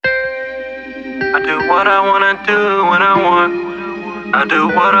I do what I wanna do when I want. I do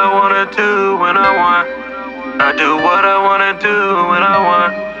what I wanna do when I want. I do what I wanna do when I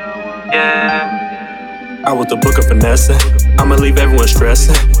want. Yeah. I wrote the book of finessing. I'ma leave everyone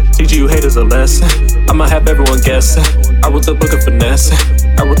stressing. Teach you haters a lesson. I'ma have everyone guessing. I wrote the book of finessing.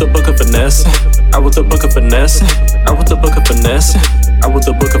 I wrote the book of finessing. I wrote the book of finessing. I wrote the book of finessing. I wrote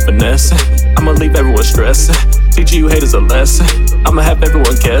the book of finessing. I'ma leave everyone stressing. Teach you haters a lesson. I'ma have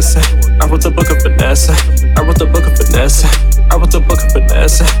everyone guessing. I wrote the book of finessing. I wrote the book of finessing. I wrote the book of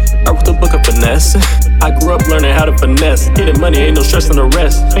finessing. I wrote the book of finessing. I grew up learning how to finesse. Getting money, ain't no stress on the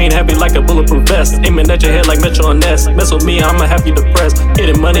rest. Ain't happy like a bulletproof vest. Aiming at your head like Metro on Ness. Mess with me, I'ma have you depressed.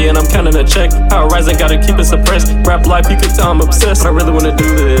 Getting money and I'm counting a check. Power rising, gotta keep it suppressed. Rap life, you can tell I'm obsessed. But I really wanna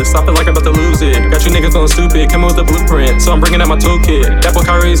do this. I feel like I'm about to lose it. Got you niggas going stupid, coming with a blueprint. So I'm bringing out my toolkit. That boy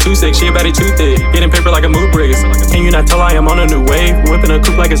KyRo is too sick, she a baddie too thick. Getting paper like a mood bricks. Can you not tell I am on a new wave? Whipping a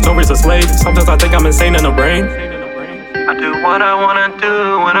coupe like it's Nova's a slave. Sometimes I think I'm insane in the brain. I do what I wanna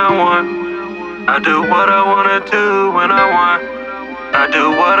do when I want. I do what I wanna do when I want. I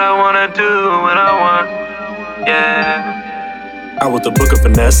do what I wanna do when I want. Yeah. I wrote the book of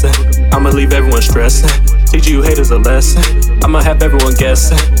finessing. I'ma leave everyone stressing. Teach you haters a lesson. I'ma have everyone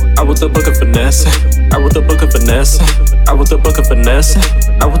guessing. I wrote the book of finessing. I wrote the book of finessing. I wrote the book of finessing.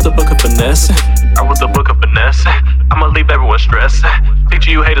 I wrote the book of finessing. I wrote the book of finessing. I'ma leave everyone stressing. Teach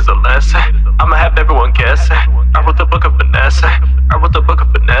you haters a lesson. I'ma have everyone guessing. I wrote the book of finessing. I wrote the book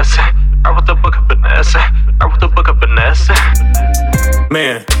of finessing. I wrote the book of finessing. I wrote the book of finessing.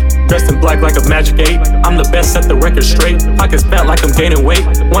 Man, dressed in black like a magic 8. I'm the best, set the record straight. Pockets fat like I'm gaining weight.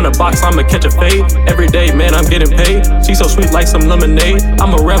 Wanna box, I'ma catch a fade. Every day, man, I'm getting paid. She's so sweet like some lemonade.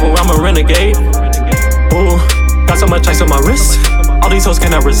 I'm a rebel, I'm a renegade. Ooh, got so much ice on my wrist. All these hoes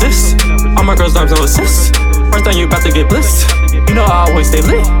cannot resist. All my girls' arms no assist. First time you about to get bliss. You know I always stay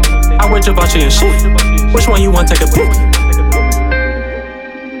lit. I wear Givenchy and shit. Which one you want, take a pick.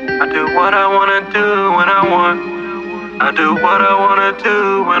 I do what I wanna do when I want. I do what I wanna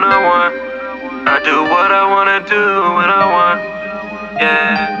do when I want. I do what I wanna do when I want.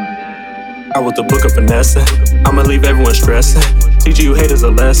 Yeah. I wrote the book of finessing. I'ma leave everyone stressing. Teach you haters a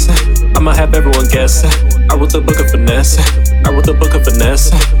lesson. I'ma have everyone guessing. I wrote the book of finessing. I wrote the book of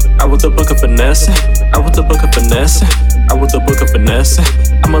finessing. I wrote the book of finessing. I wrote the book of finessing. I wrote the book of finessing.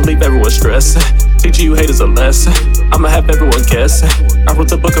 I'ma leave everyone stressing. Teach you haters a lesson. I'ma have everyone guessing. I wrote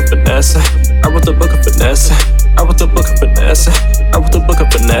the book of finessing. I wrote the book of finessing. I wrote the book of finessing. I wrote the book of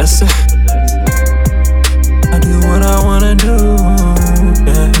finessing. I do what I wanna do